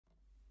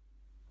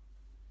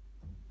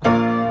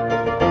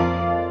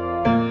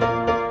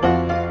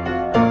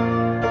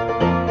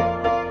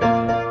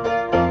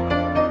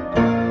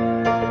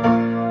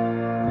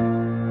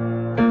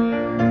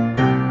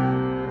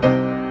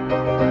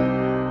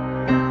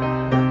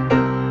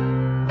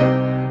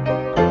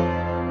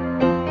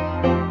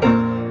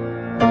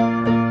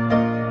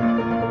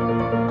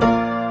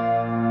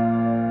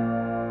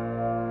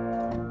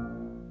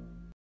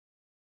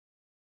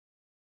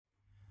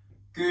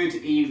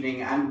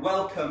and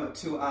welcome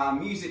to our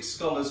Music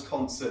Scholars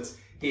concert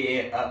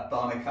here at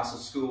Barnard Castle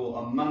School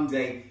on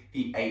Monday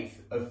the 8th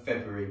of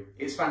February.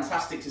 It's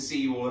fantastic to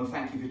see you all and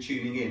thank you for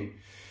tuning in.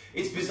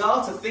 It's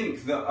bizarre to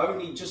think that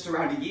only just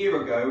around a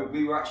year ago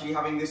we were actually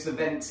having this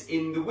event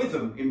in the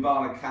Witham in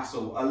Barnard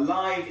Castle, a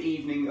live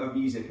evening of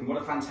music, and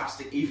what a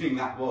fantastic evening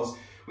that was.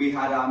 We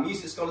had our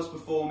music scholars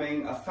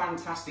performing, a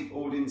fantastic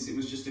audience. It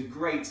was just a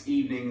great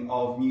evening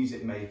of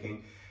music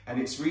making. And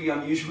it's really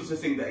unusual to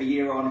think that a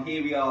year on,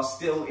 here we are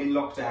still in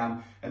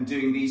lockdown and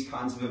doing these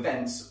kinds of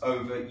events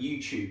over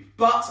YouTube.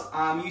 But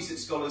our music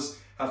scholars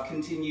have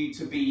continued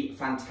to be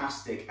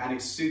fantastic, and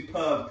it's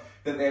superb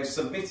that they have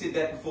submitted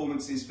their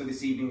performances for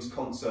this evening's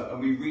concert,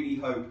 and we really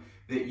hope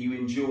that you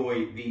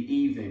enjoy the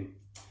evening.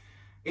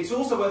 It's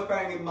also worth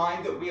bearing in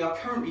mind that we are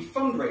currently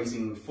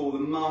fundraising for the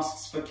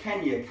Masks for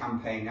Kenya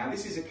campaign. Now,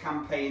 this is a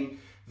campaign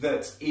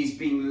that is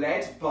being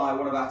led by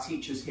one of our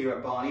teachers here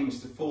at Barney,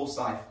 Mr.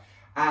 Forsyth.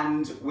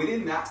 And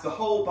within that, the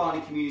whole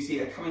Barney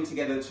community are coming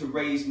together to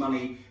raise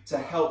money to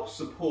help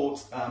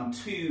support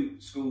 2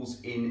 schools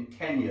in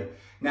Kenya.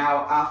 Now,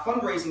 our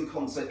fundraising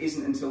concert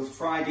isn't until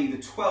Friday the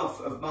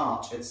 12th of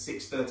March at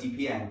 6:30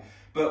 p.m.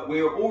 But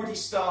we're already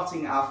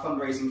starting our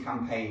fundraising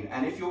campaign,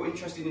 and if you're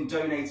interested in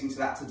donating to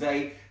that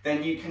today,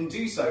 then you can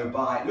do so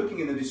by looking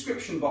in the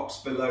description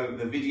box below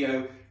the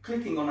video,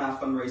 clicking on our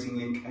fundraising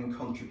link and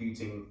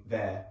contributing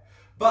there.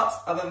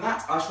 But other than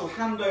that, I shall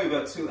hand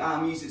over to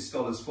our music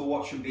scholars for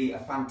what should be a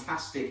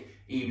fantastic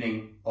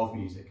evening of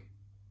music.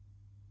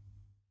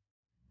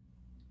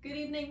 Good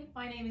evening,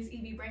 my name is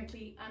Evie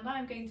Brinkley and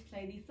I'm going to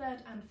play the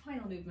third and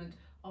final movement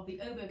of the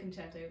Oboe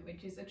Concerto,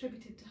 which is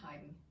attributed to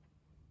Haydn.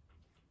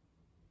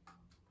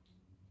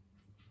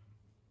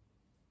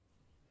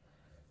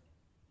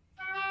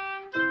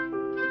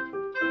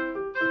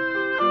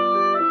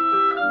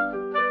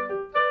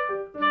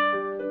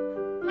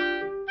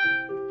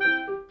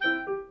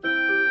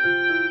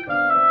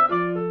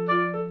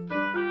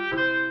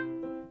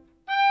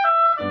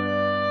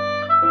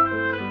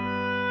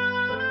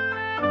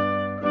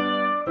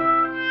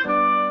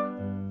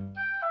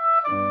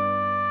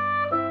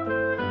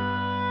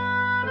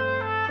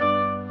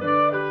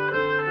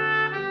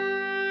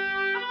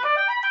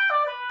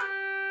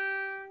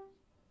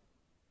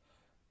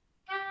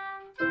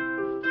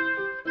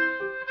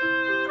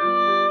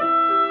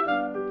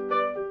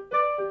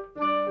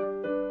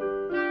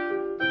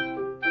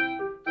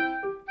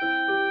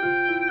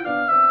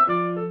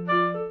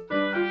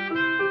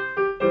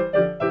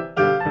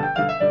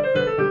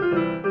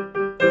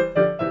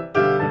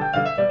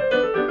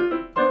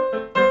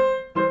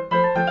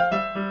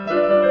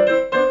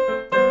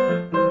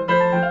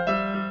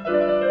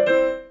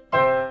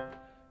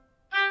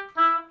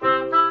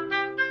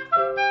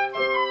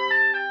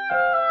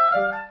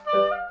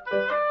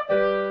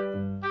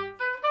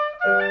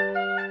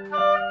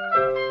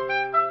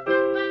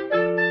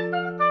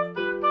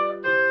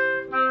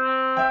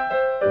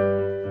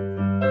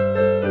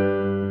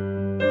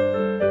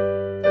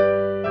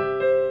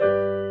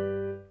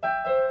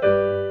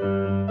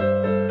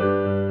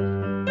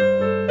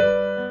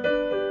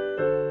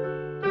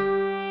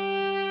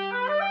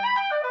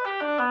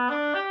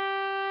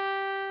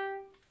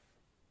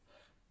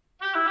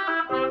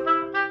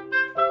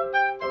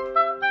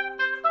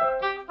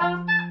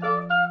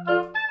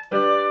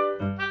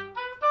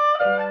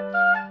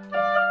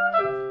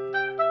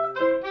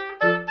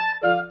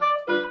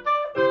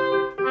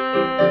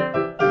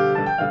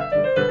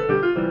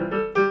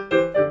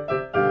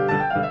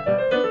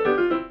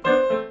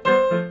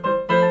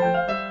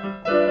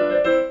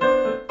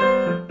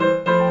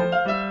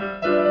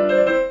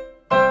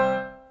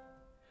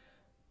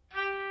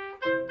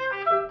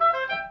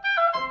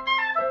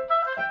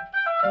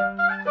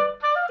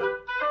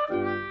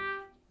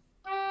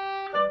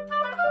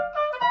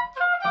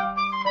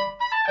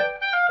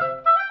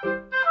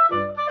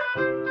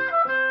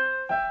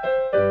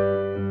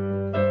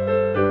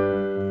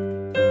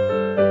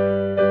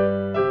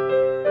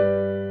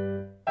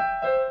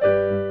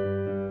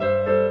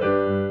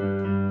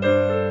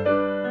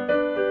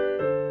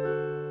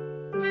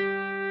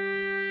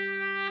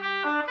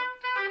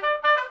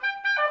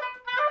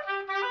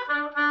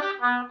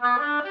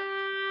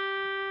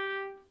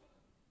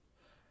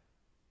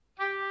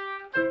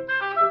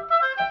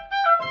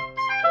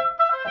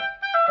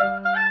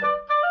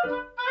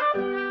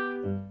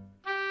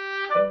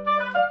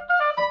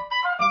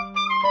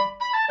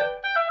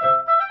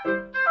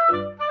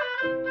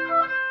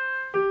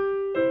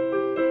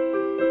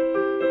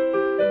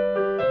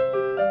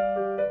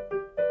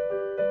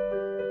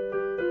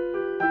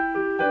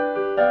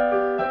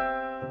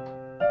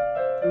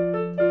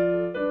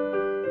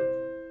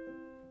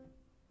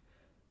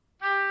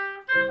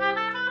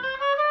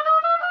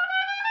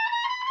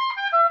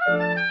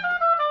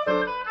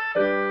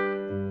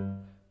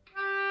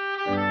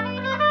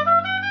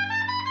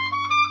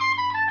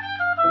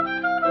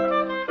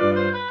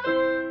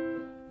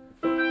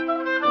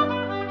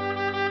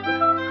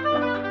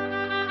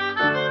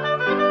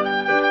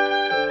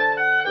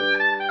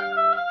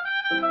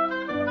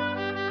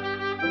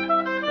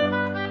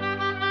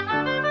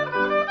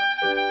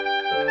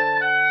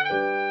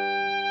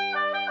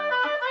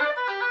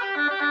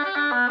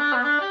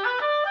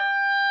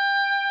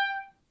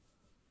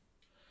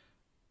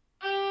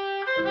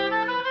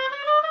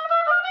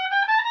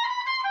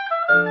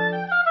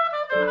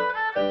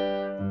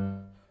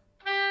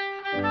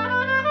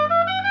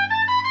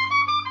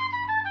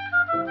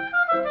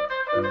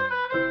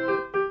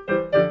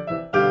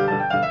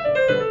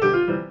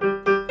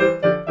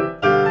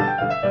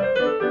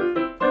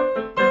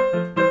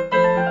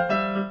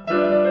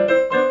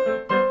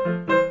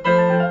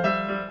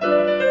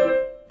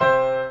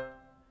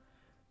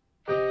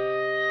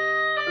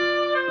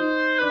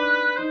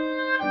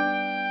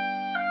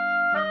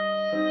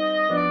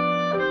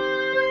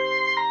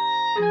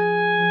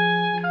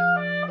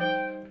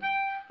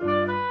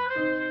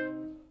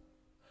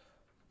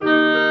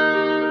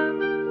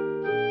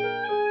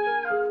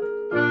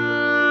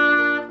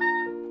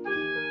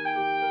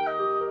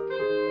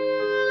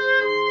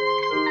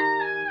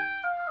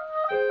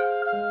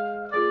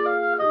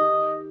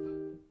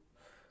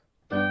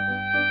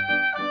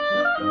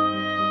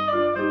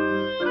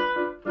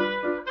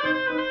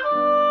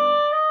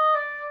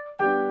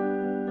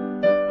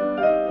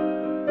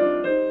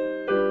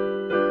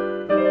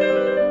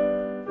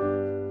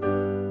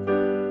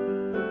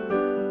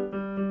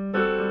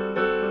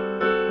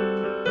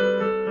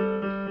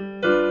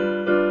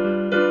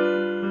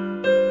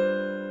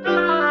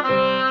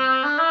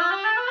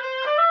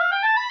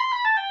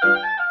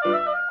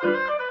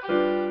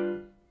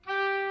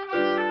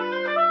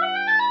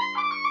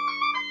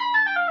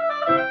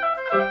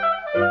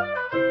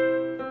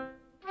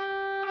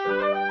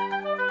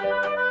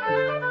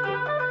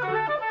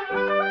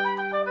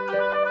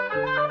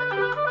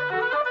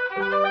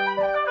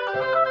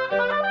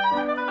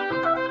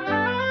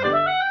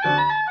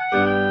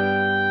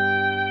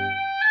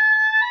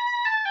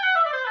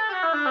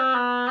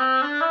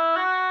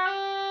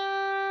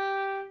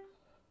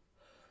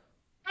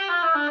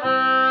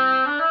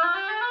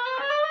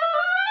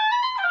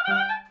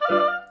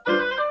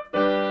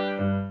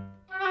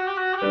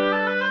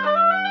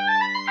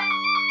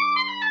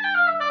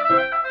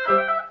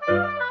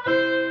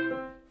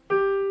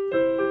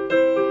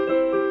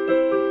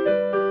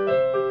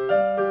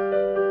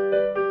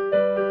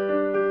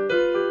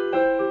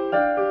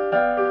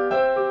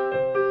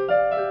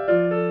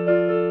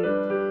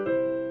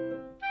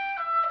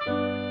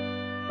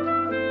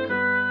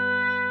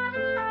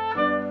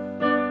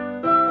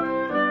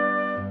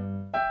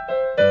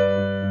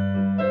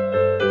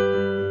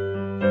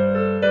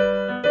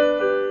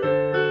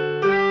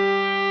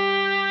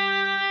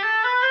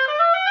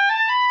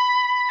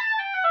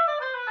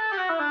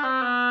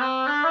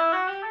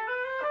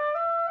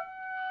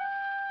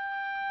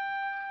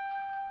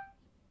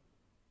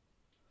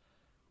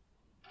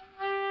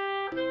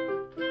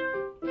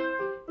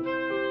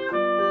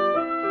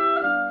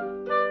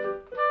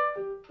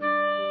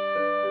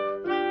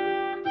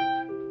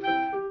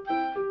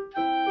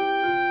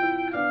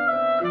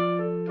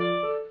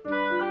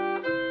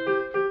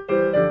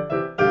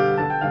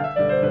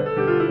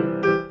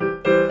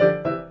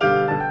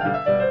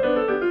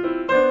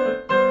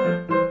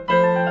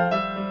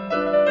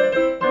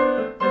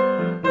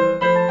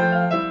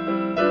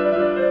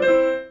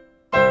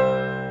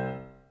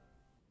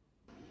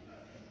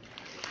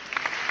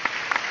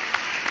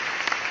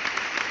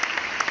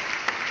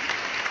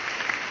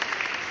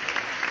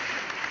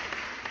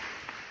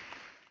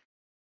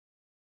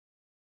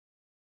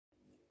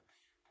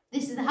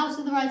 This is The House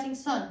of the Rising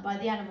Sun by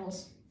The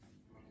Animals.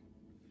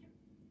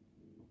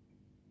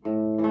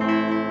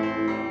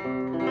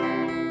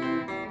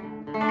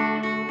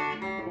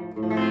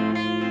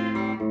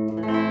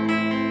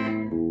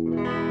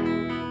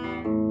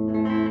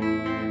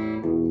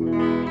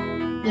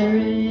 There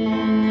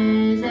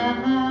is a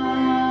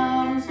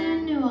house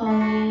in New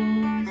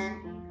Orleans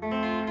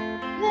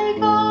they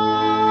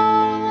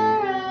call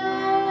the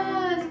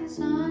Rising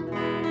Sun.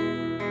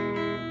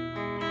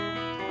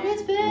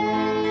 It's been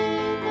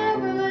the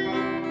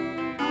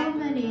ruin of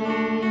many a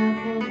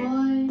poor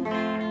boy,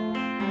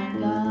 and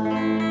God,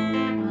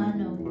 I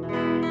know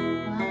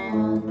I'm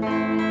on.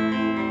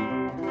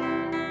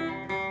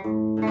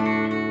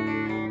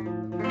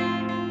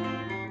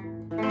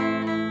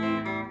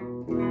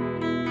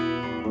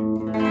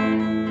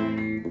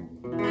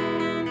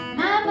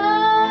 My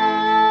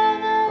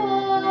mother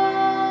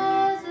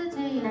was a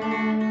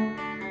tailor.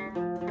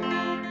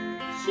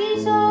 She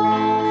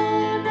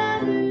sold my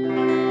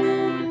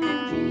blue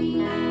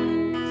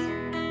jeans.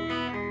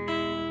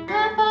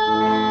 My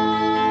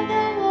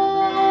father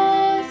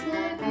was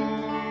a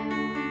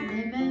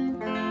gambling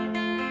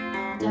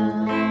man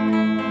down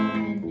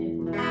in New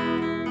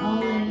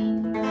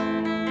Orleans.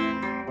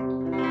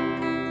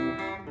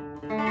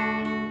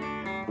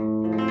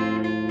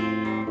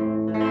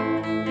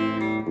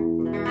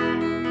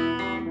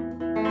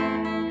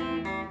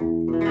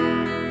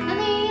 And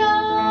the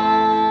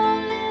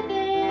only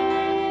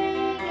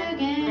thing a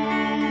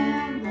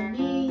gambler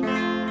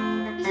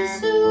needs is a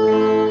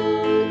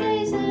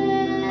suitcase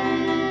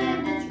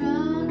and a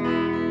trunk.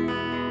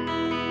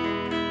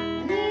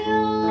 And the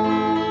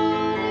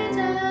only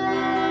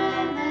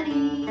time that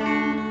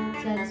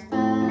he's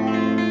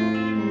satisfied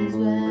is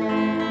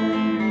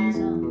when he's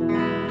on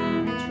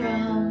the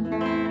trunk.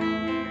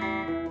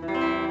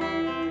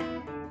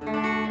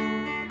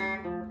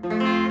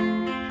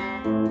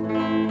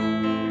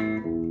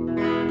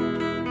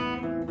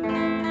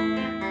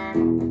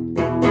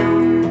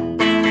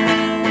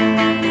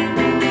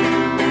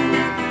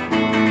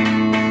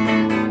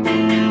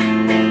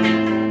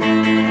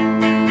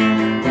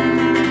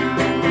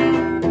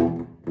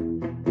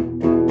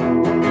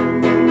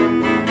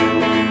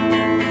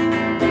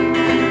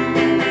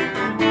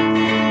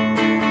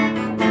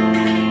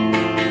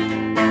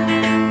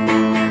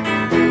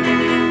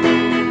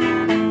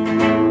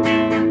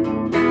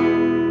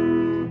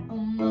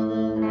 Oh,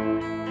 mother,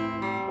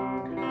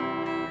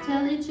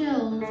 tell your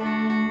children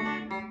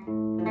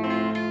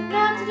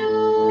not to do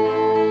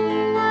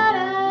what I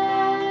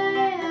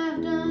have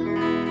done.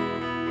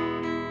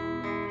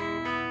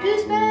 To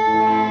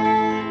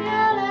spend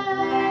your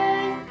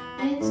life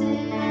in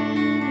sin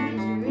and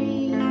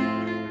misery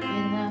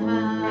in the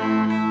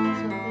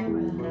house of the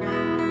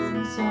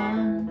rising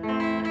sun.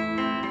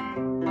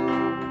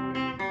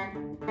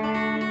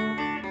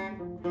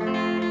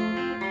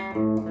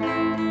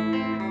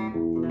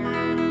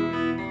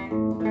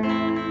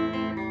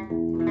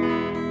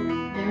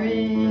 There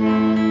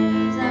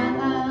is a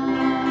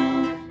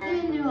house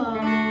in New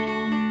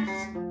Orleans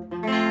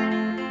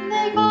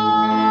they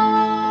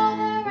call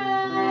the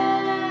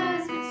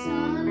Rising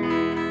Sun,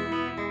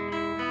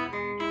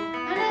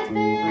 and it's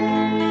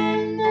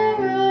been the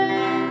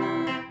ruin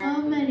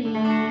of many a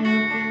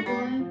poor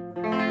boy,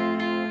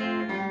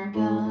 and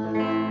God,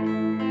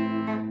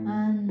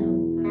 I know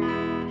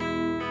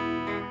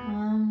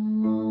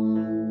I'm on.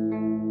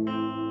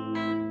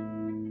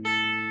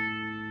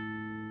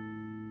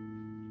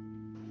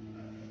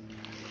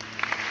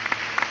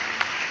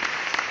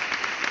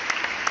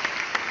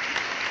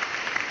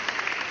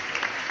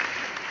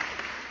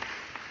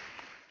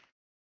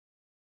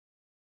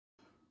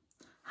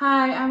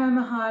 Hi, I'm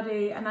Emma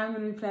Hardy and I'm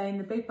going to be playing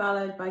The Big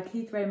Ballad by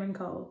Keith Raymond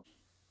Cole.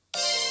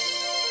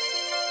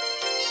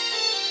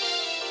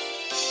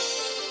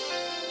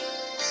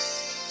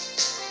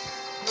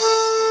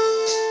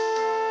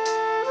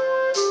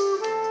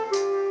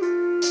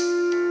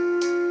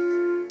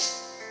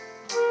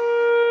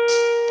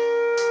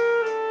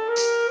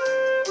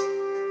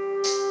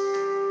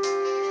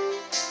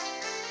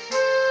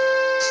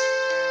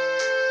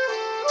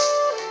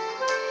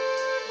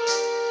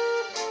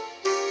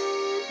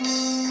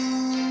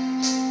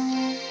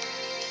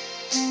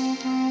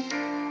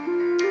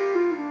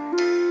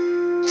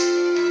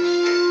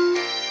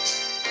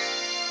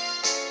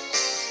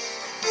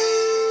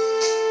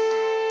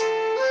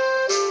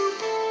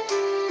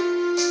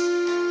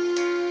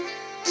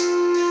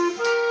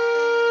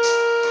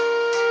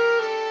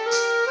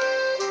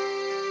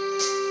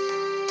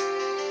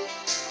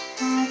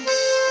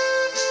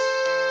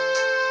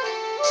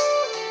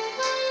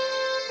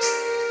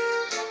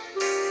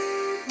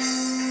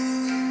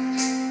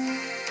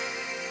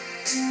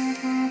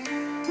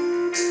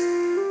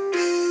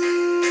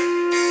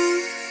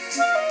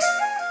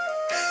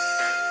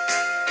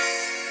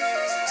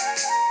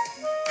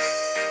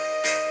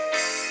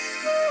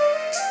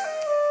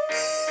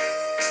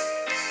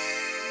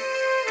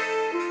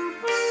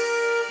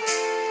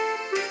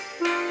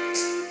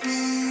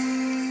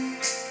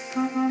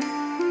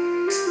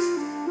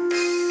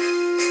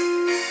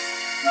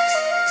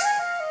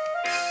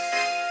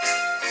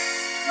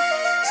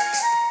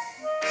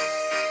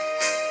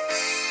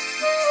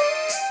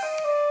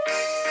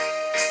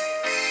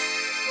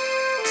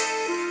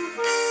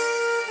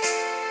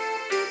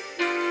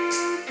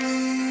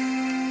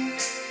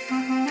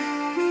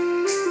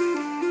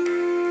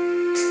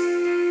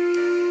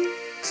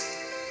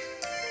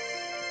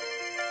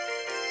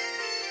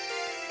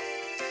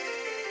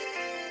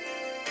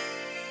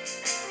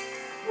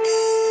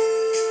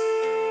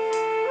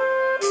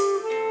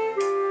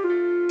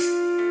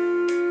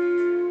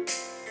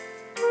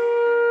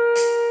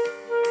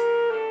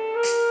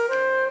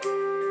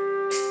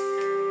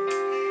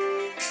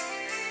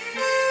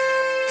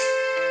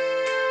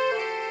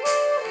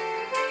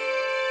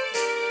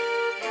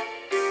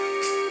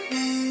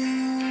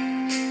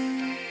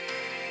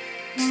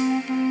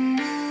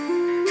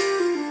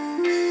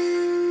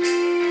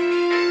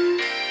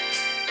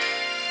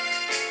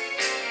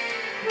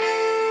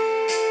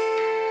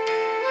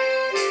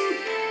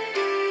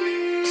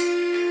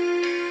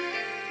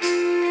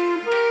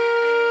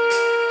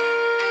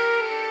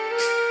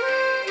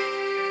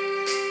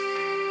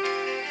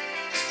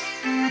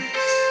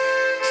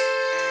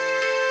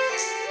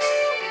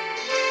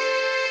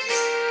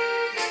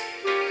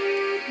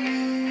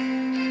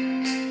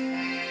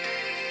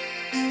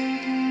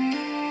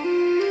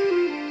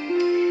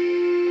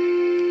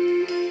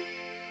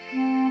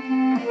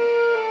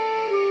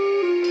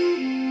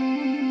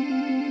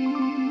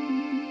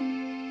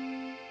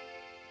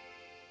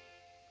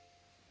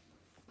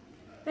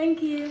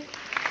 Thank you.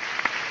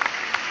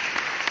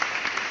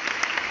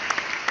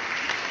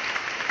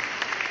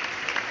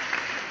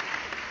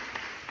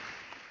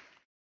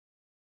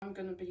 I'm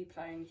going to be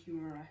playing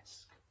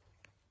Humoresque.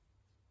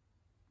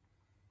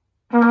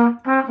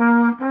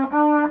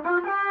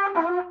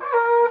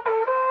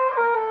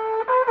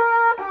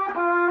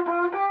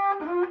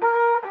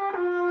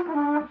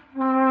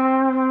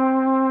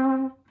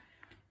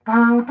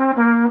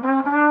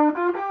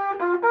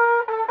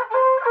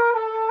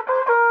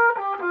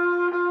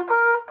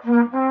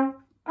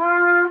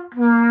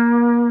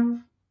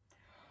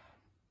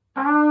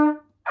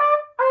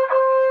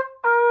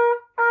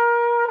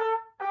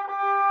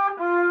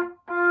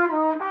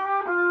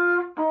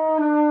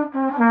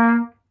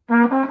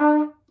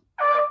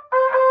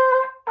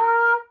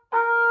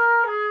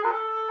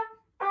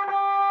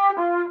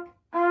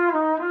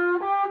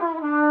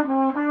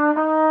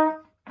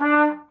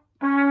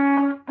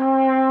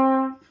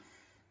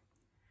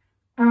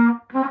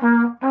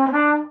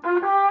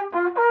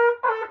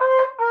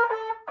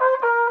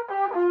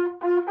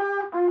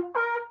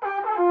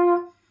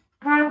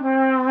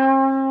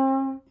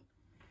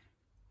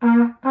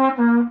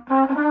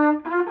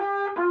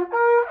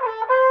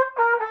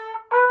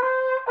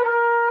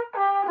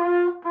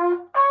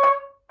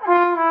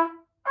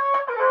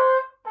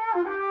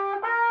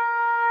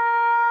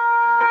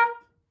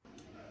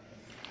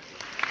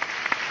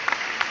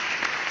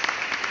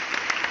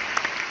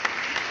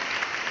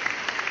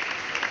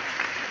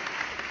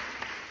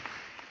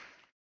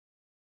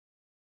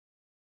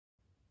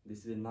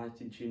 This is A Night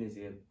in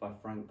Tunisia by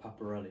Frank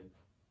Paparelli.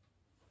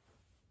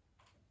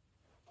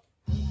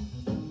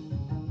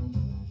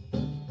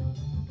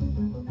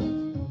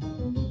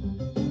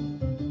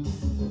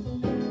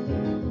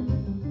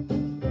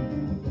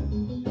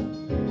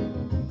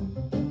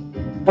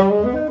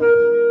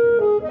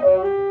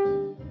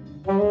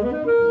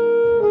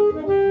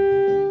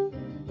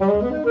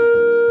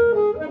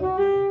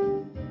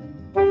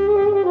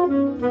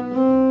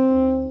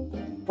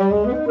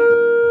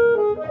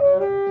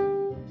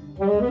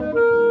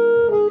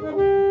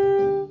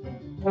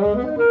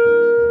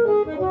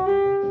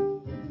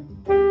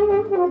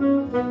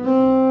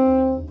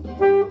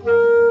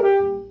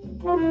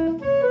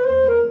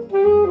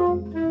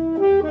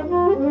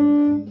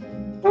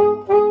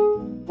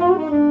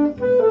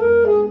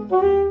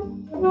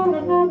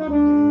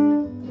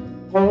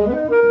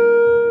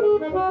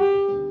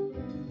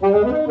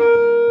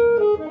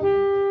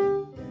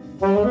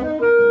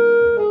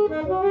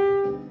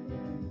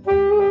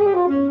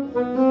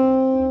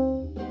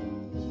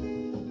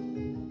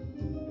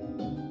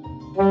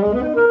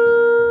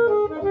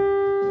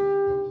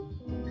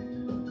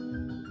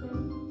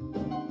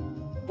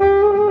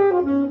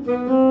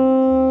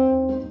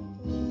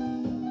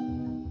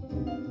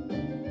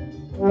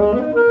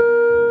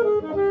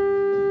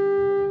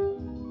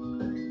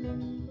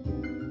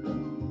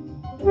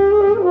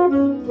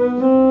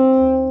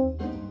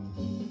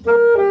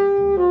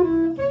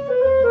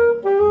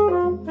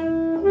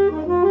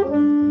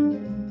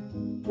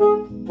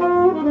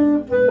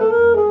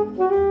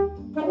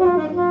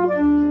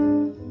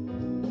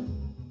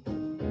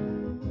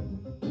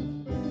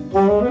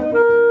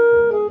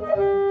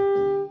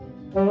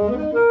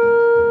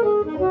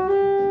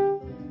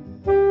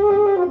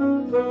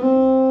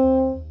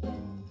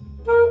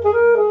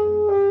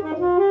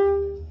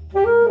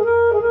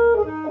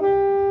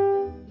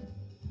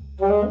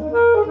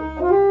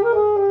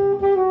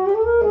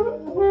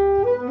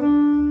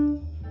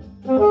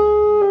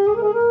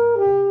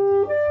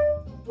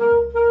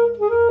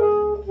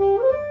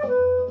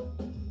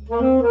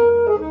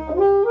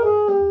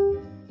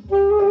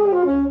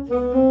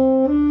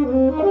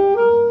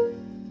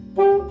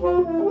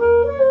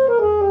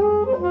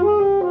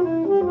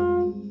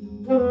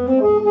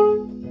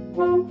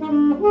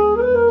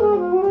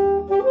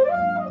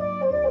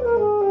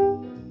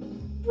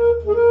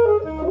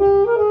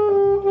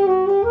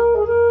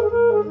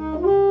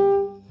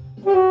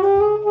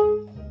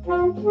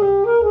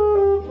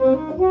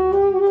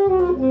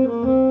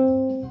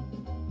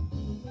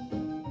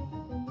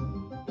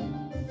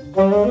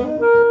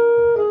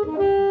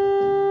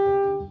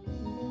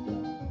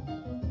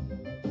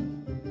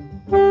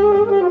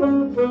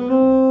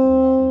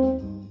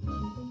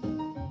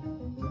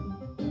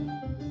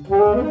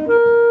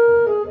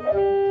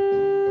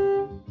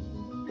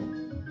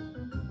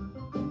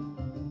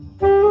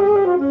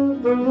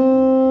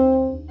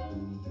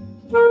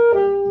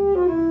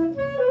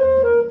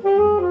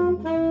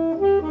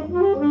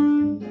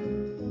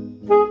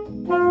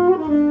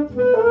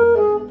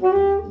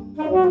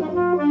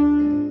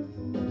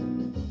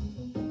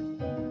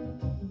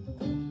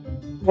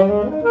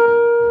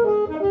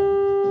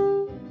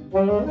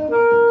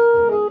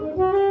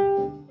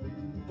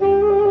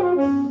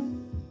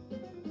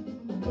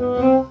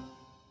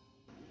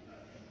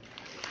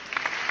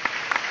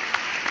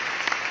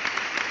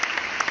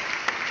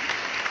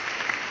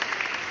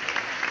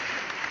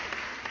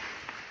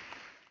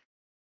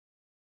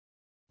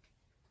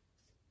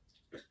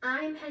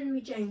 I'm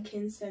Henry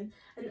Jenkinson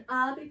and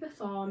I'll be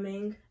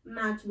performing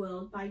Mad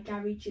World by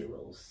Gary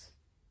Jules.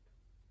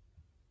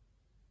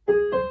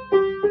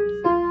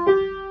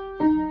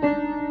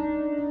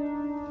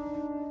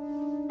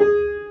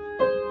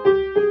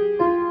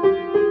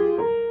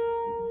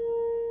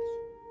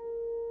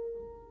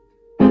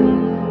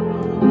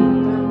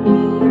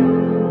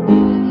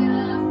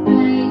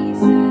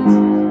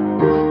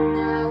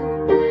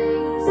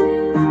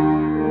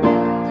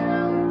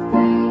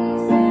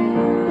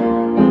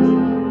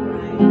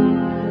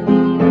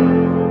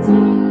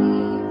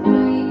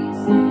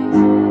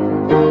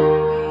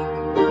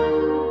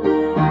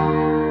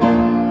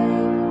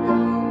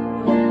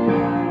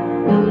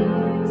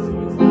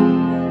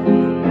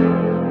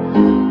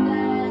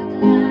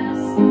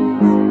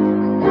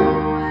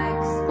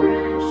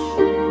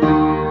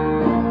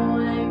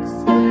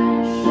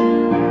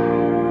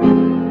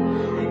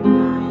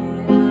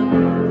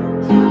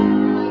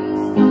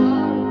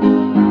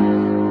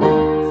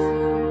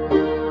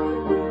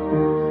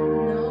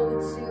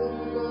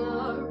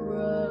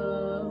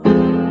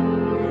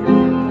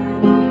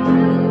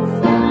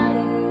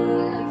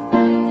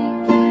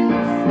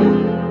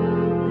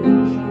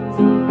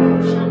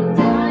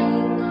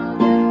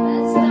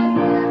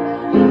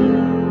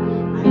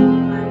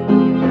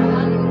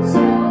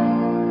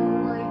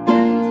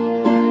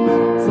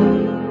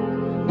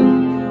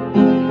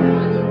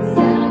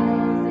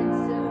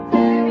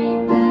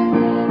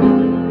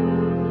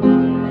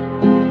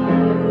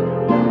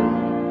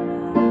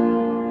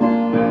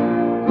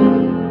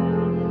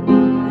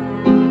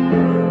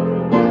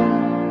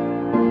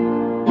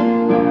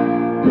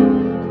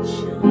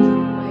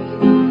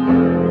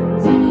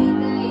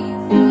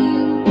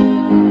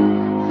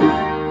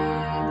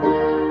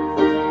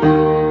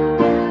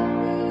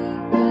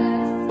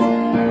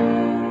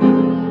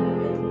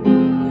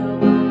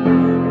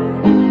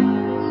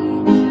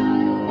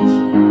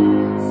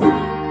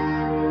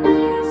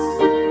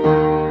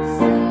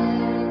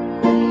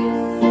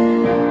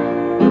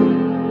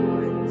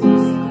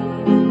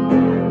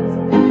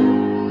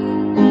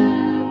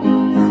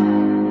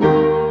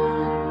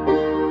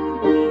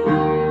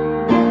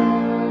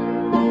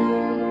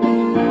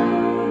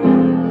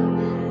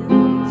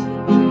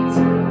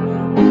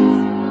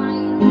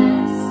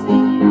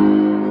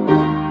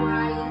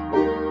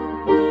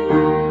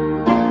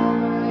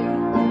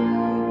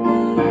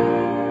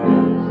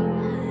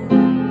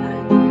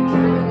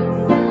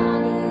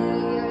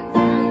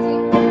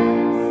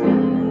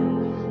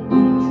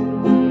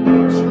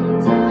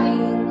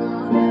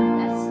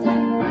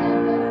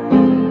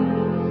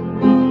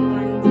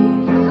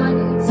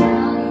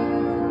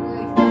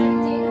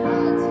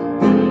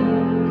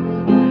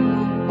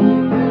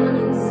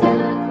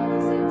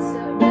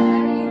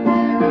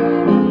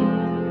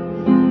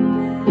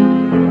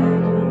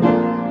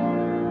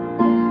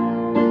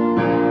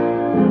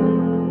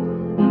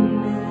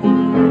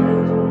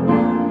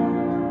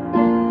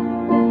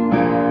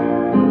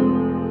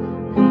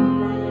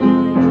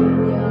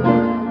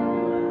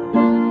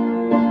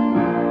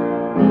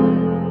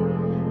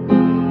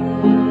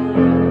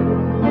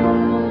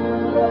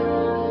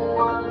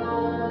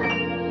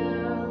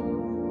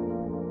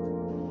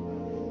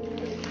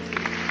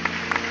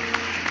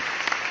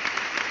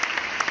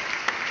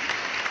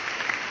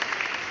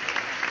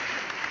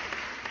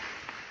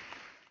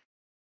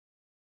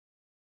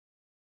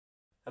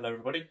 Hello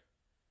everybody,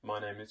 my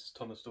name is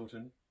Thomas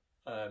Dalton,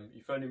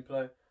 euphonium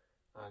player,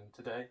 and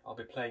today I'll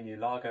be playing you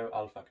Largo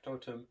al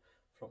Factotum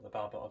from The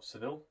Barber of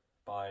Seville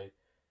by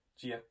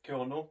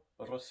Giacomo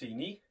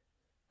Rossini.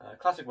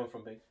 Classic one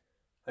from me.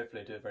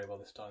 Hopefully I do it very well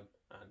this time,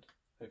 and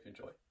hope you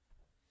enjoy.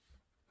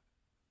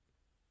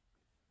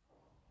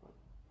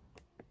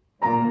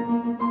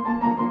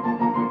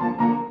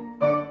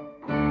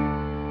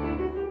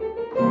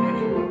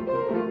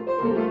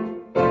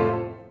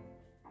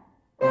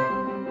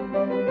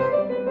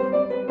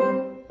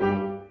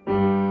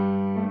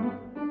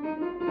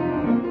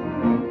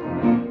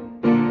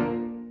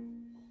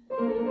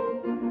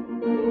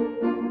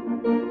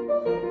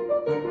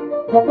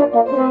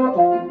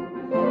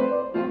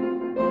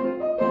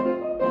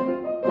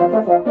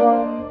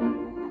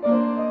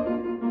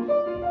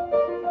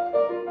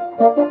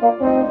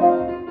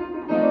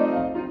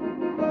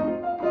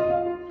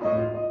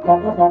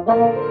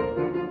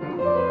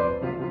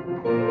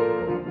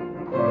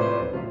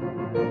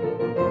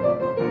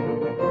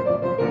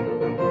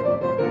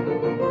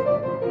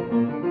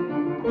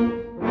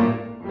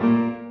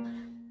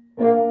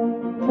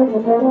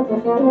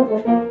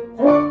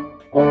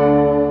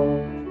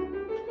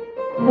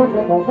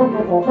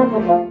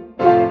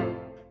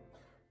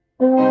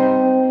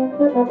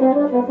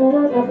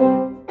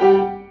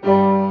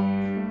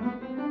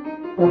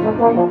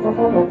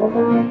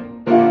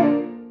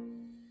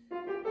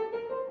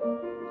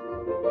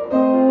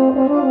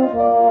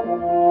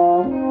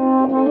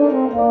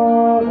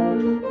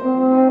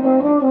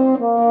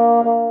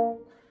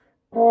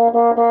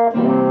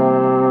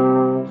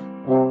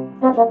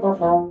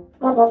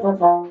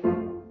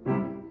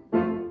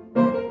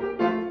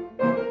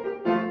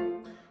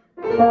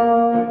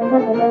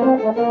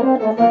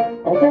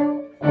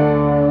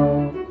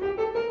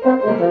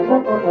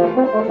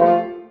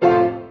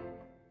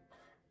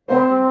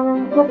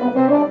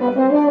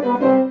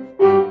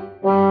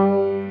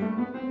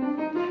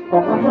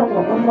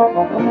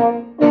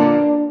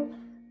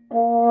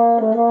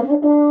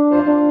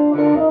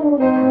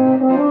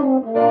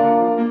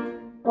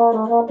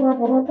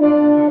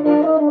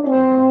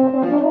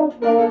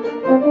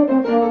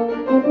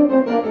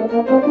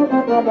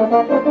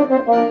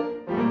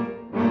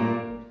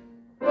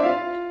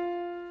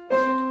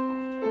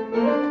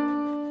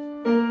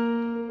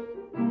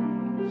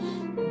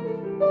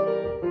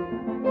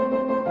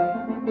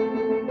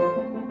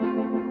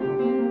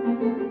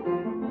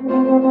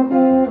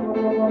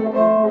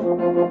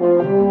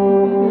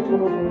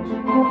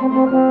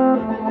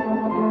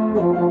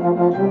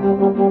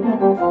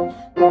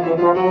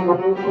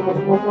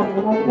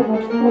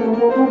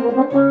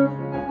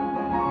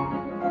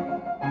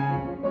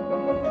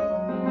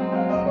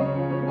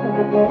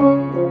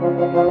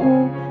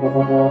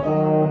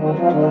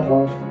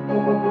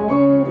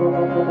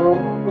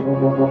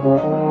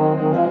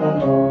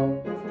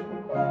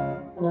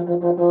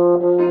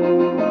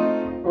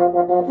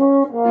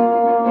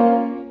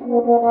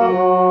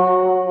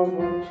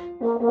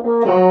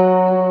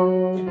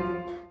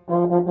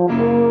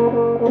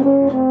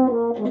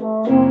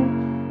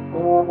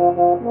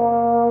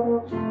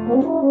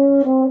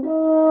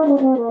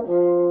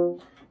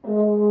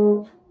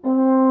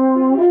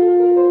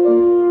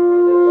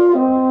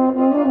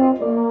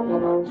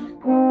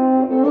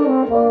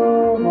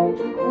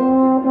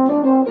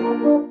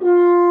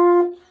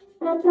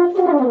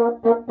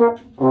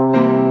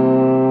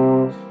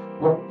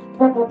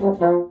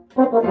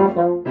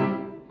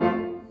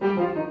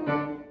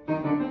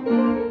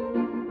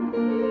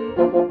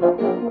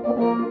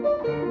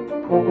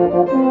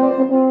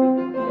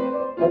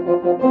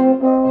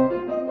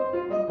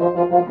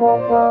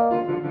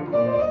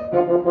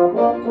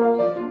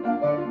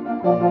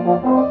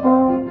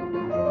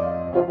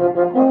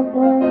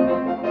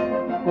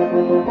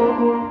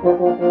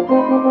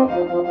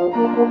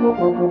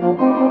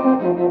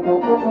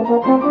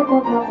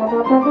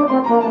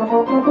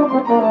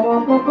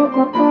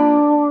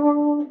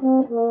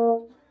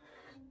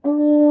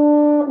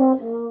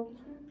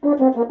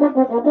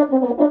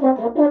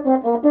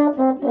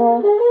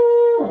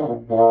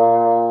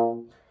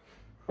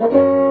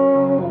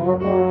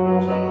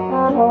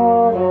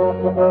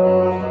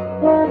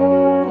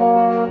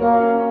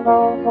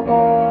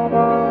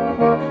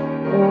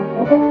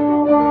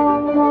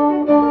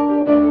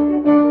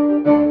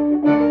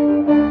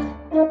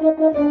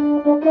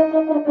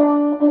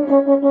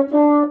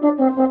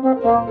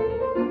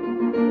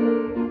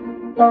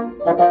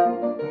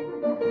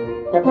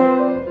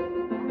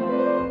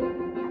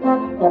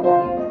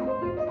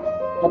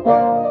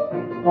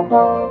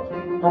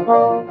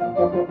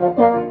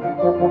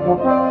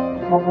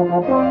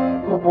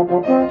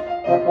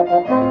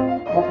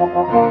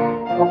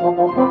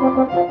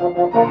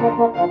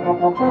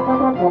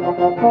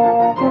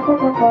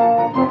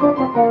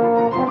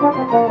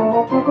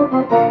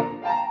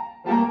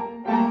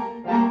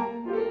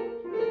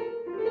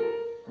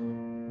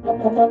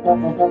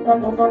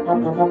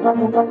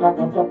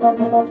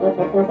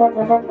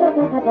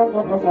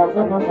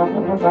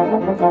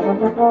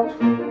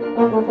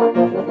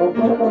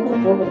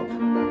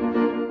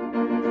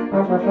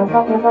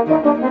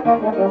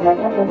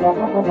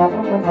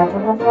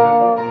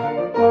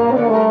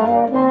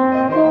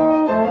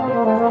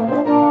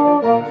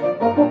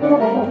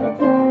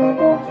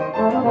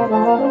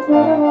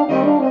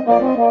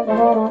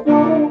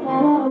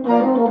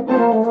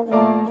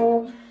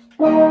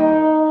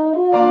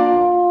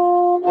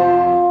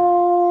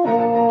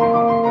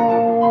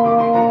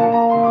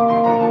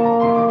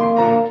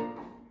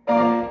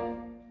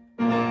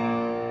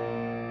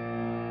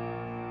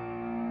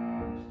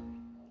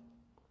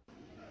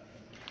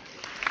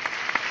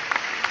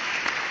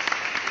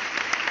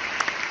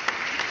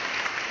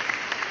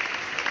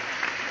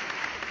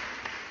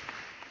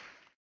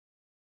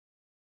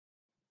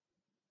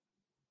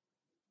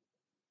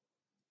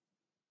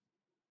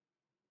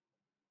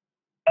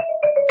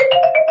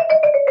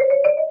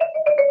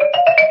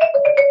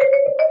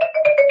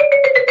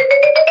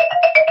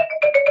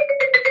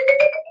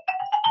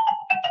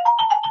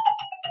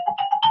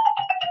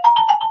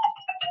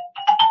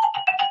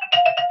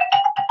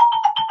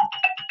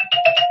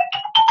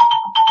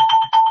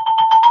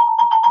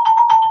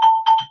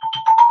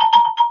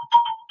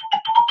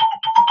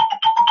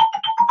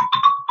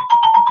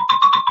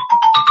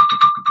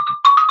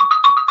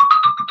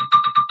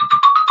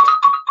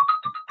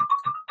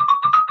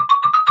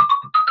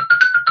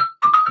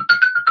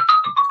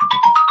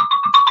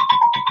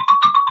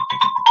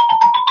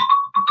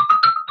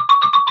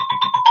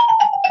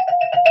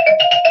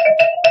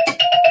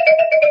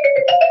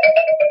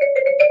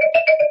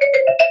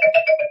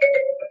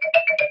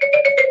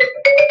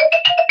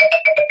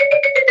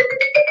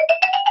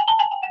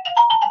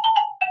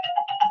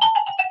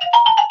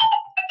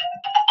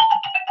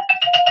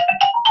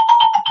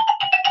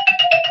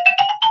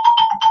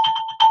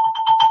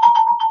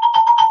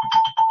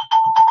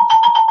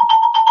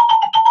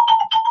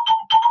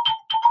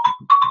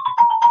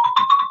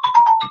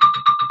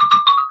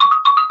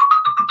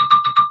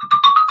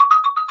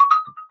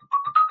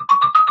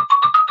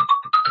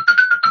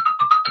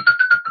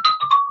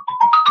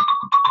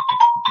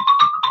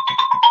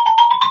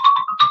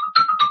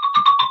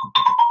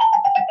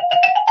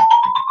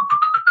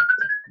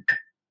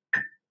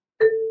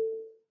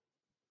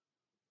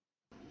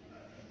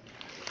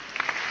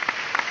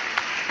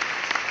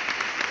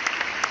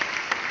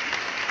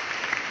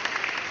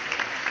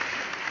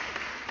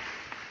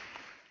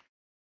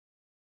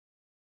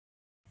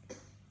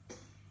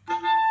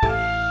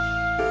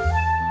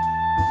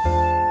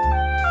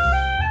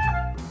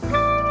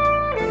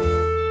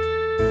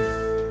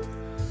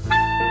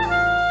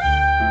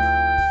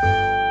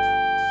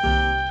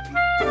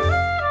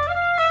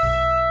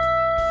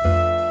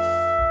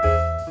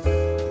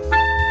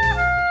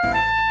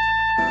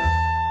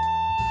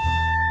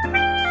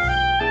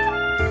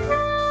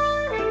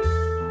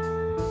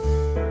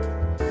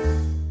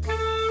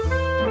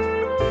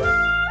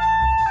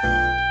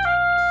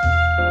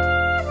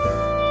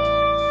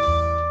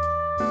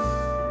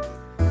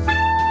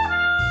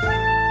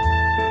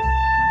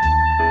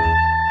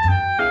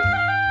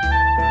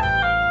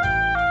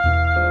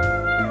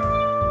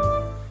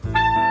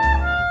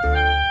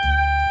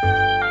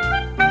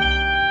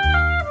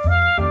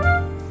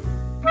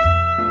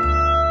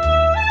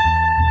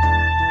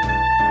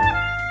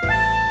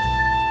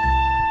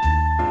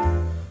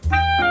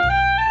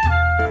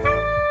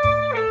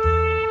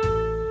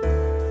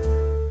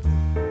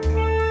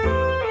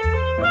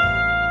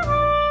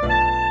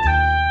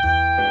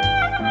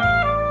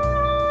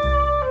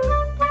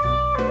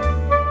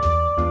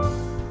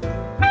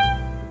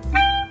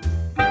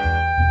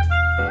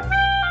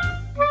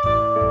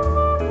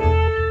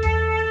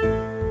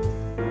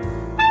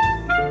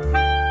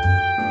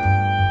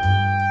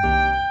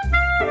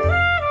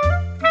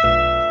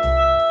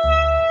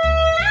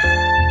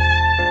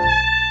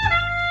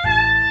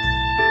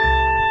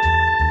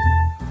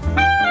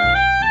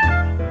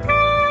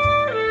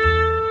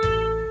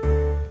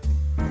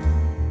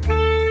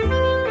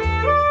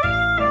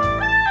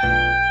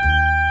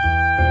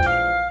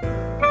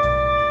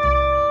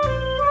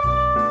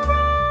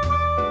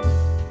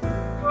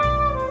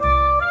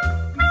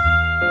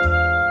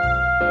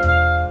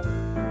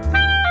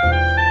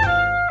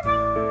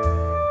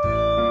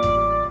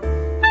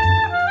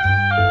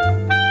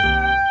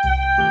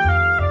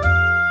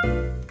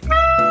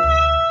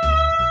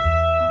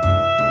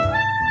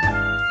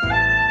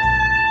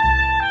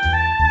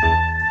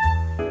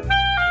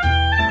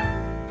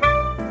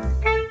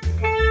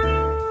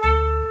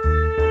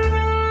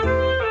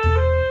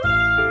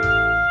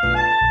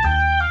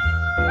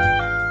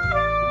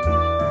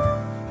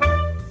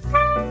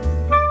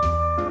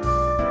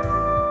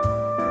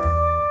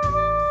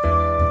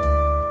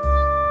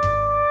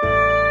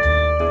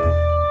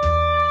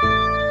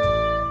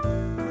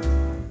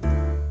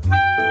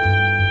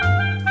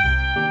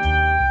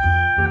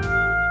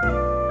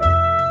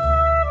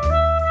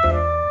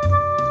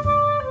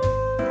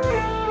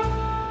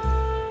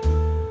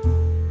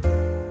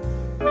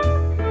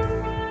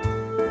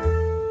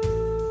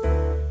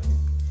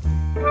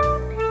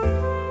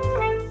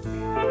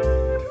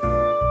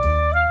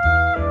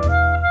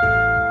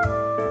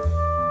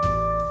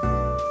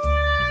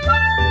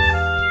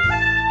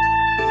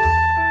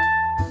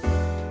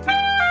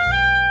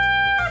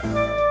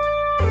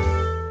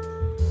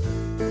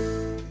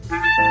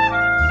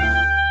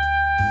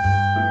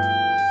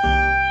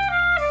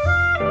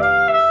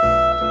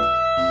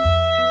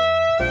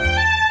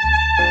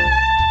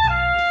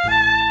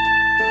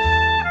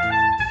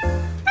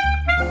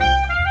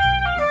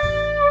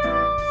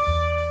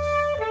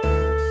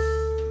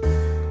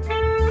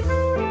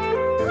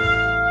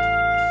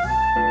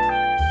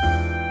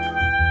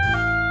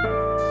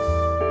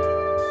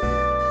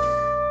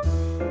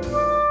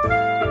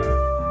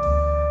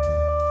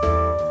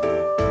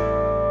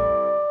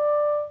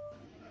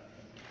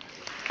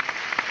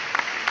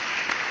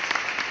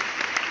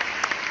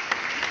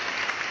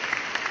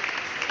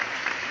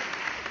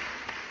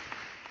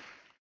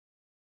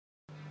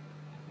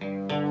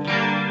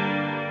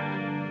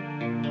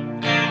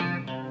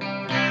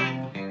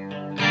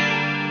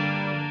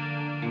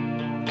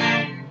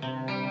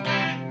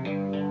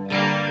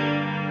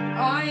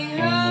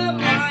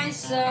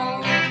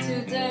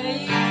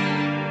 day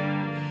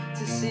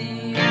to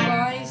see if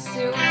I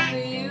still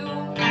feel.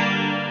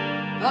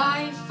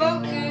 I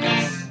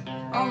focus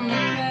on the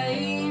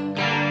pain,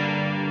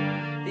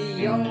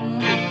 the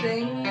only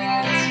thing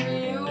that's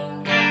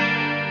real.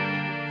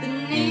 The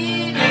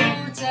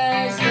needle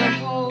tears the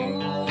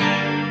hole,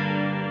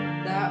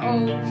 that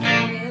old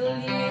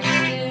familiar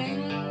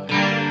sting.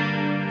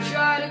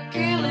 Try to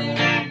kill it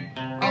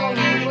all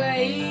the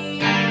way,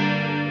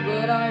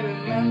 but I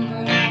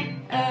remember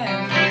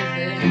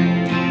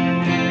everything.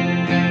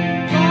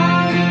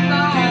 What have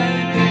I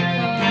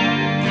become?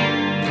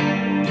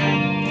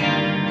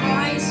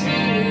 My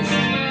sweetest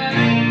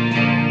friend.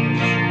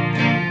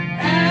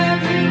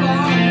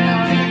 Everyone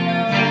I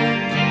know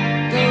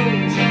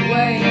goes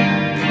away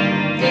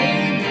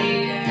in the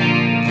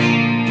end,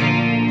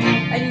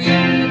 and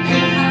you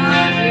can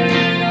have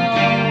it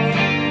all.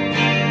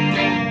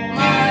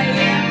 My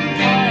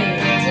empire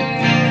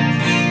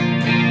dirt,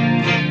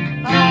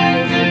 I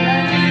will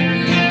let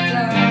you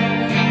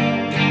down,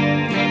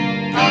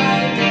 I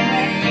will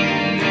make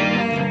you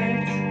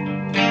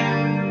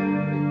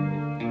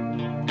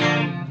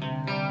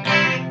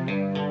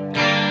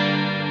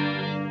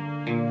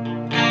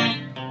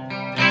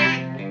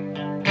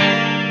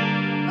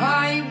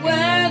I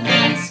wear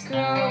this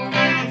crown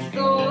of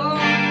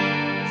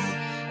thorns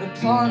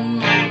upon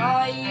my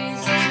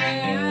wise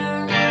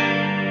chair,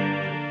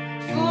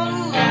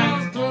 full of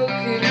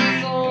broken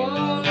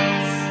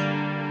thoughts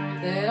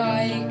that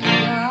I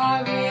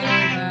cannot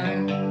repair.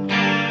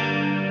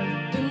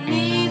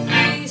 Beneath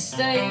these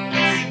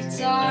stains of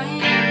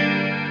time,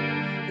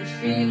 the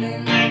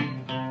feeling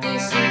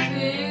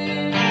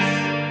disappears.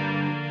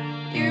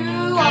 You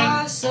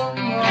are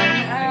someone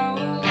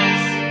else,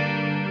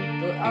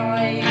 but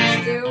I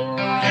still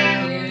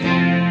right here.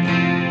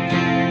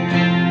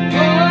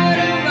 What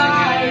have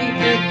I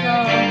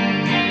become?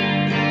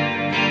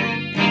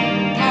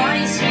 My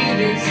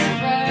sweetest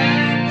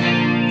friends.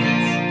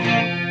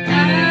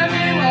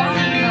 Everyone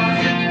I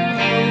know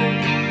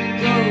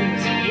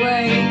goes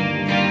away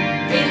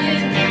in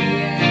the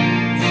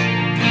end,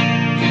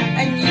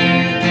 and you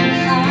can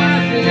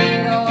have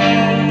it all.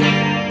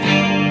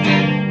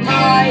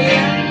 My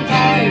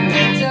empire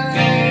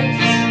dirt,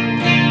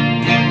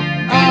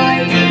 I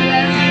will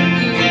let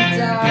you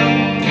down,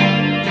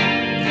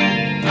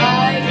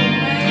 I will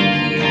make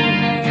you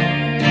hurt.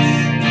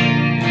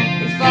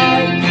 If I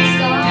could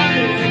start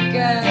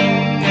again,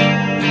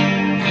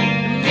 a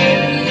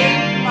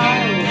million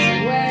miles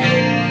away,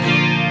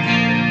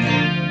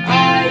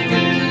 I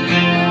will keep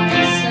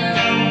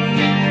myself,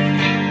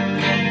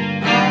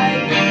 I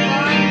will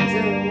find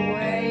a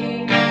way.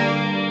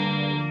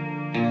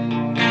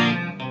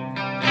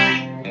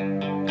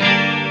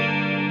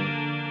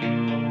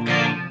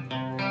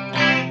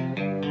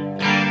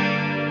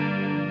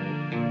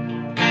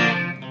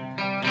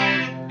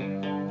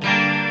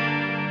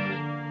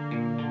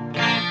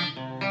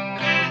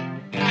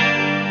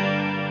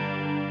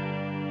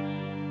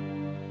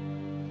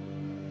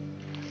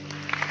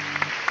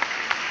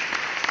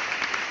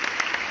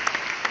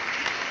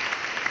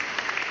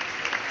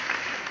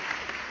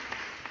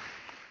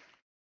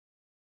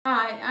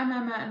 Hi, I'm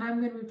Emma and I'm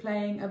going to be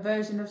playing a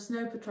version of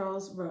Snow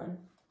Patrol's Run.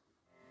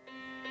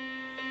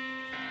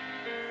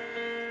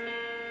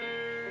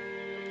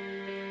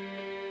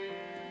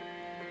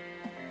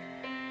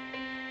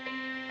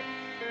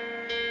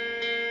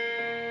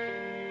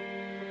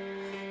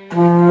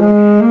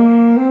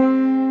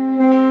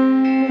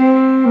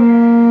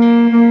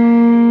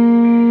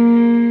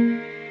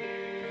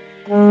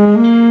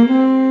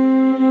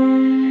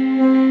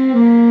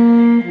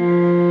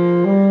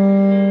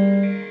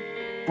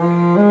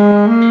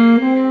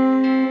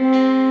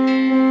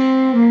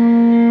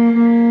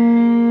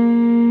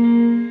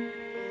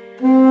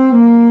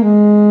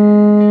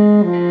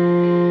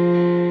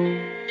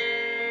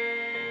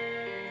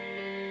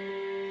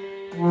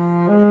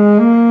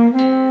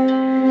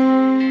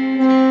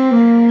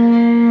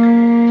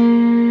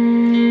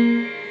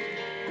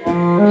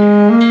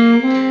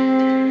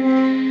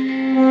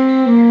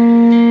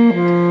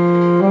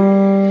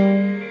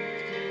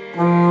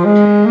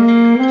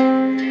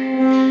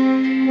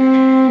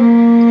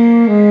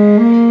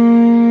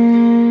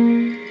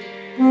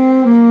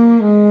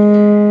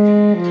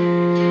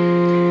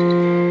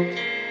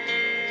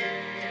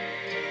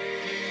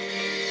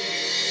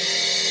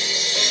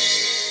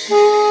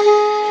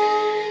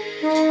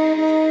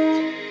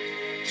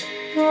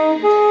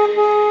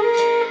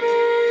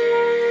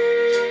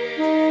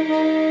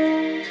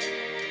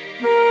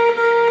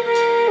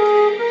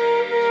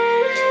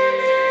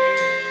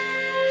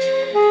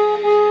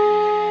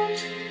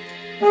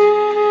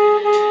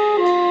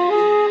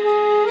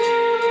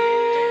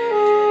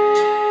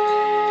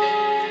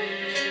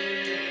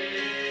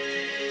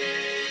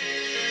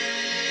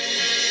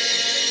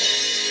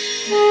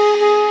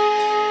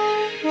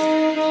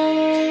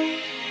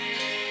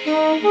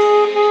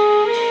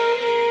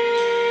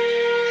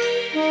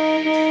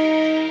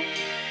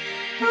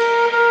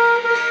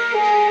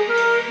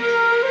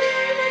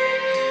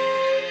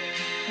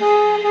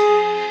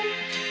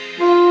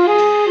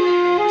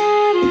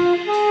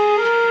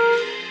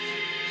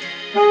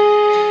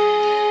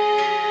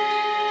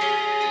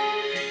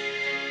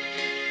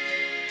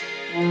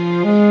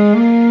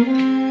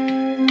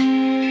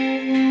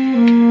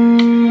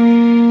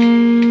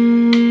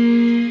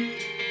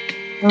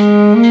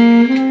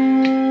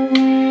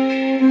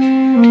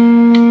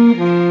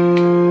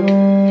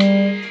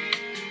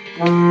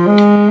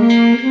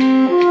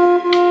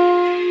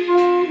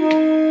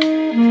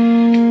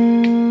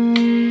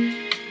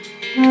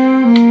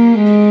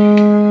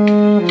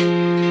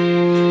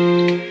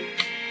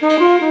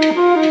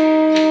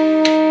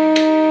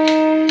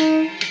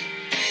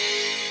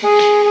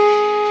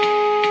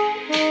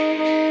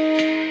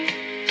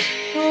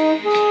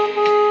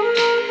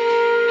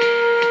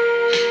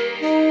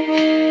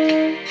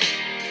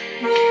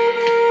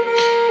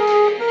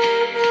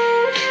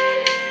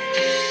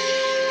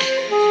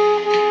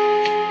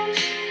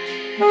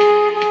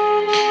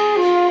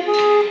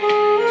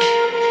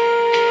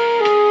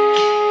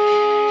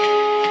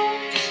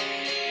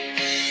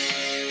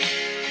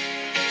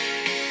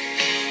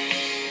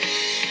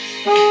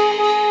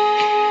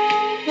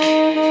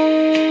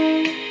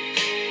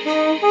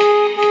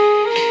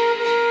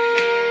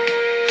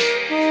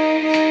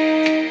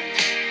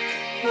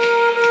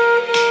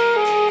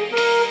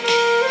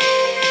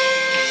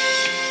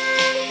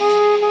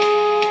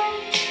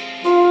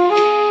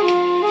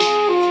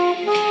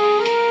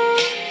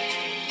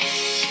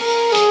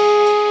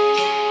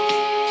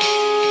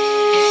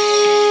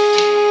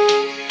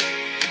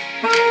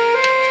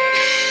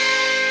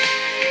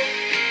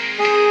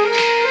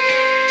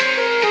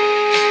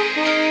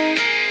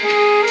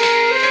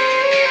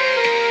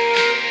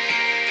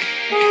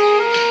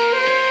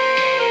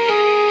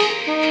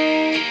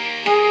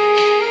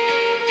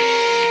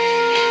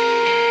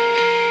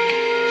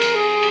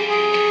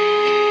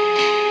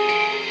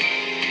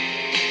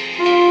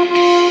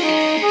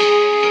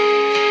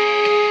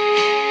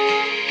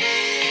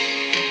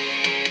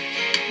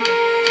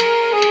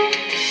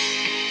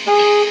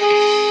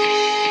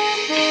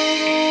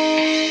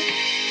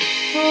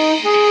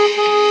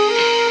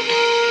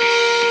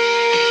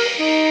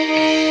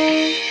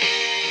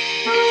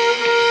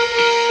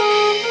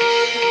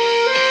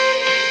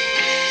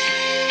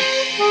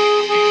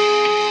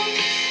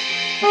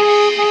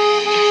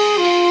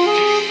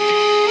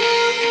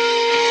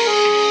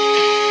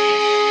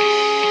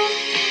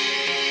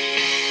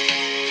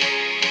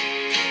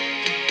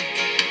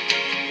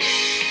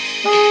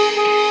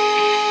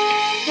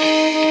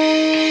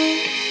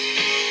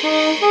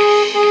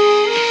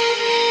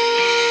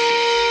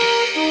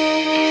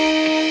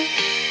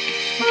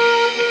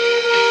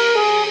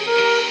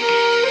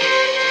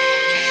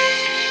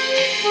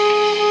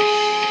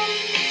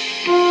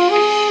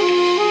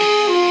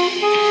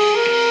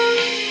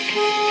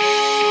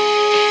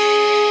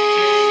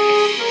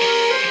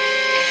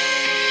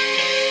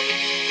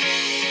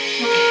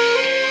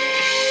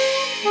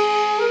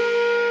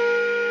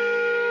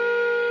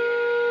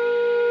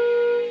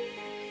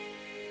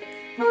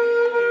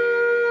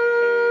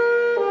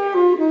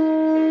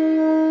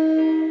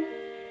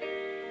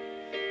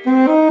 Hi,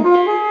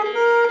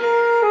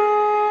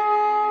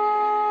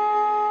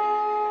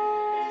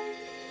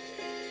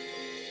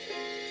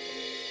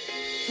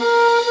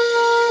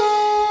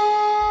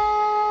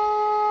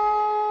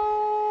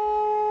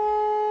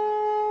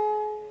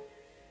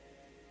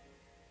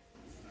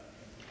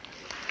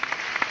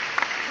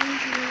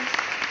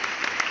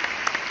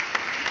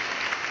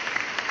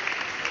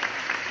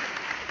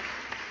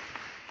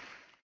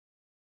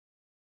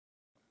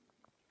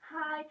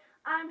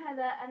 I'm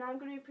Heather and I'm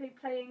going to be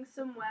playing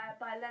Somewhere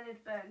by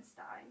Leonard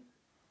Bernstein.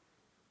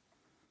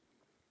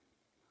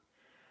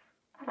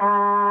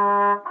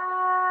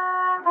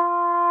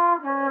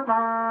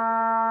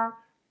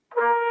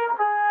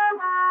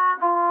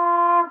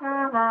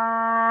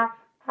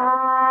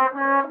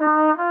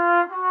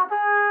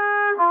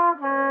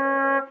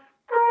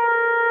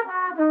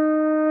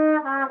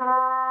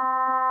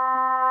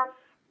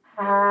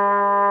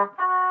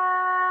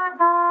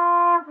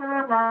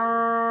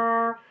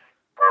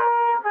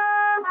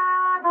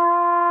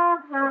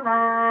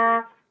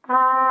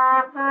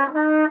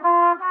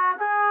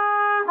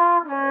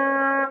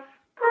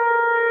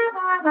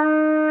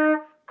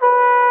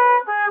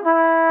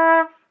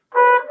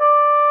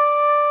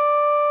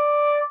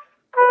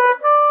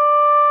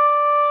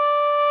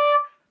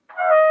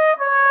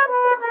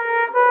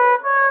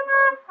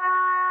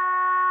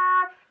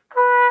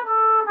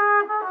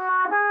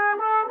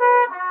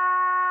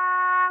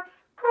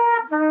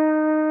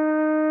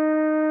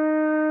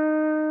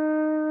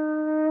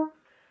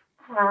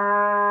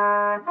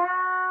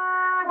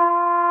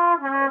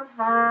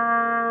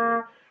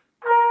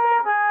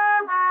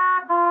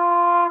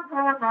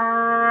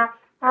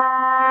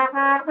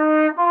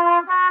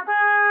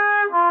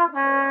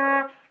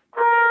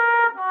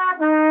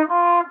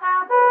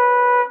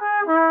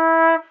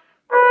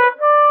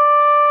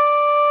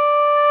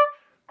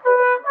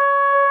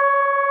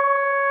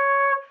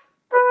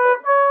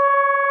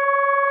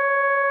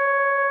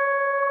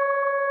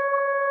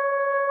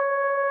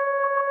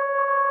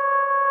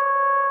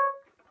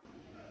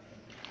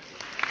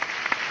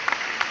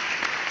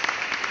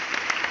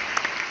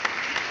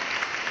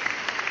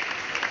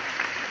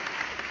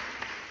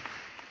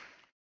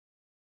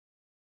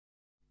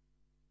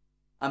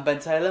 I'm Ben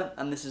Taylor,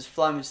 and this is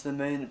Fly Me to the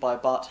Moon by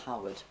Bart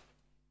Howard.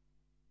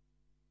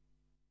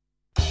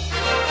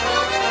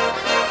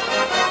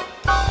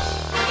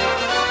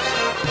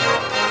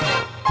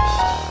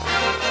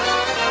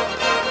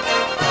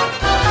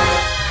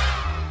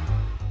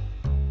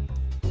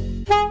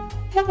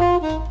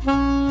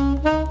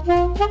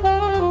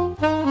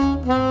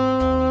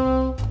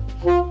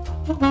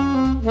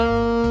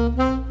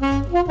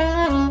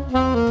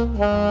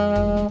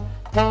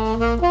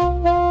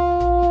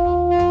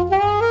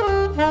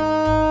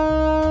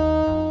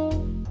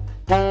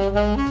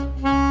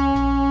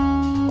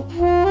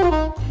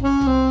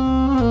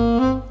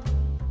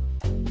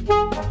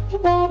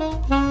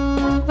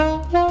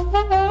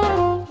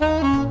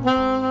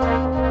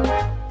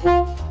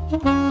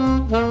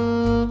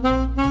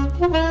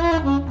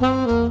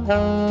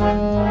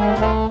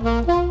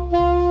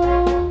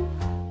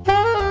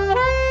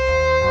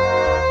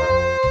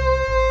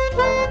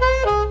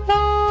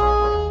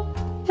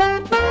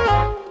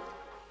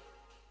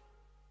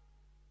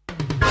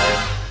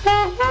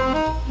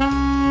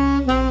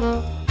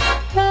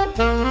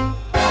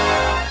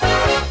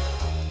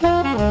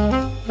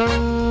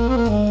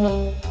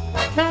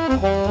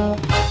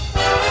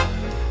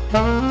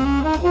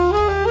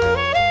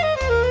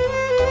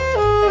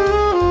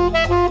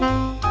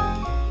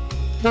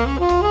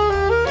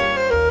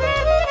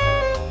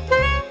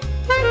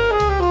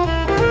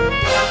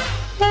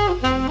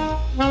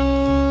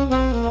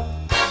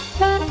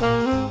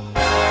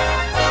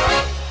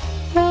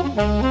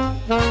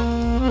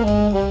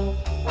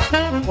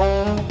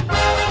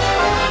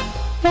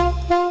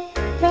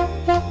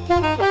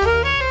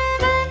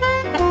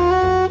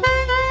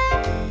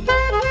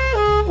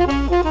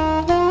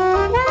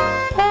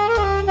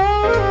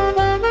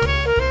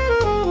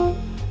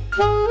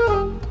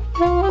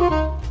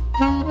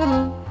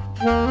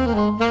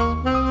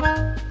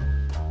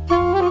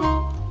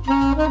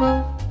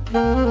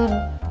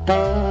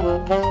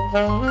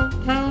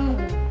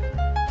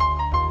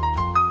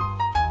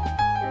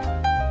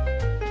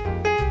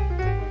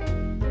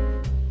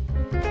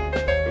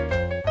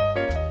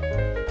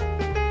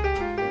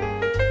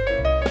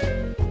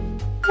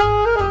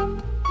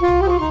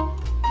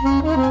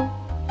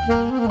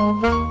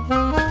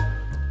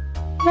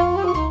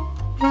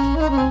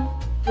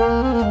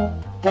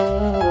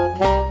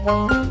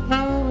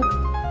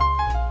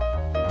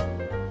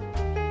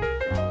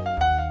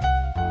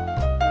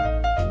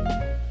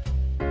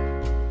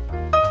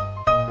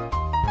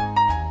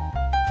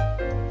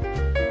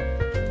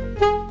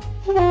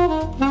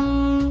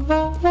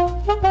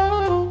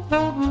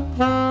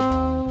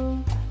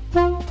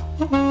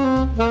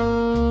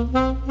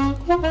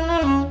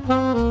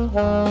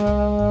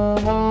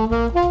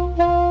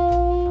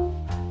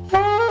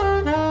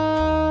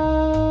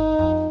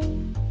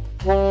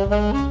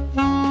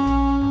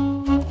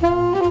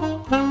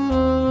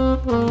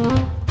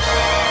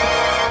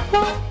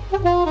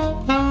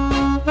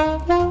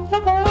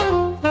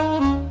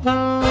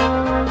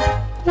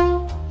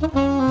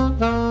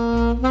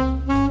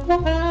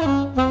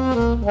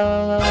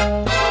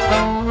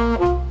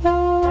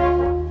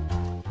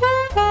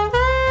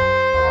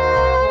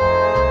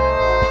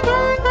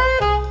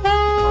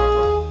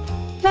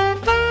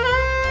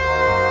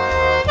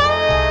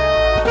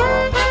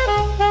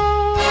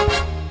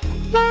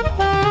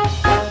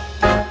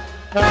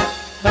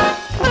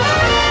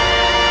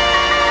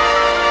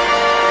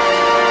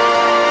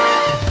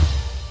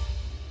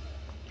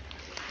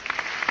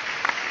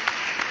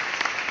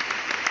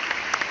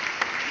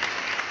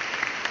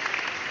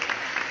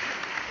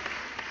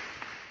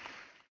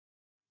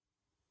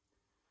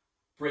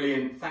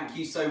 Brilliant. Thank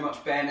you so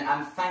much, Ben,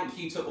 and thank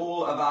you to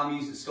all of our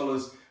music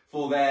scholars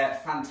for their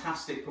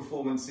fantastic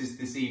performances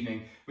this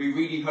evening. We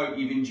really hope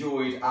you've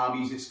enjoyed our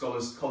Music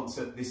Scholars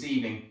concert this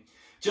evening.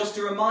 Just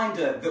a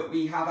reminder that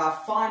we have our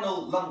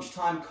final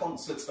lunchtime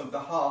concert of the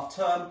half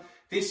term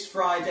this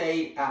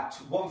Friday at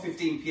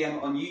 1:15 p.m.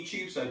 on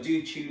YouTube, so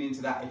do tune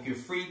into that if you're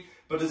free.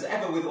 But as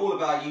ever with all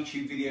of our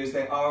YouTube videos,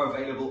 they are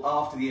available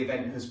after the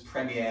event has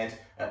premiered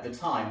at the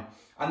time.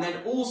 And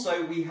then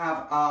also we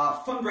have our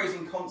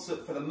fundraising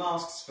concert for the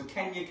Masks for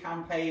Kenya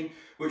campaign,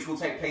 which will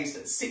take place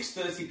at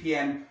 6:30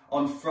 p.m.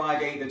 on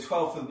Friday, the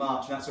 12th of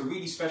March. And that's a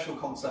really special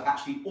concert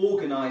actually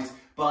organised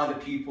by the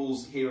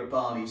pupils here at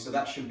Barney. So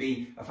that should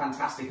be a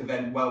fantastic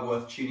event, well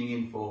worth tuning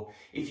in for.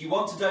 If you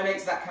want to donate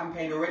to that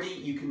campaign already,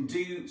 you can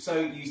do so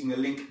using the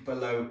link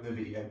below the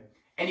video.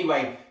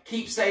 Anyway,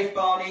 keep safe,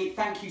 Barney.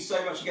 Thank you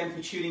so much again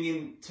for tuning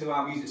in to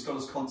our Music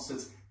Scholars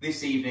concert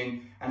this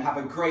evening, and have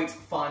a great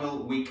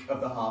final week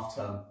of the half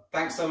term.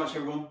 Thanks so much,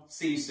 everyone.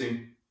 See you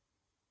soon.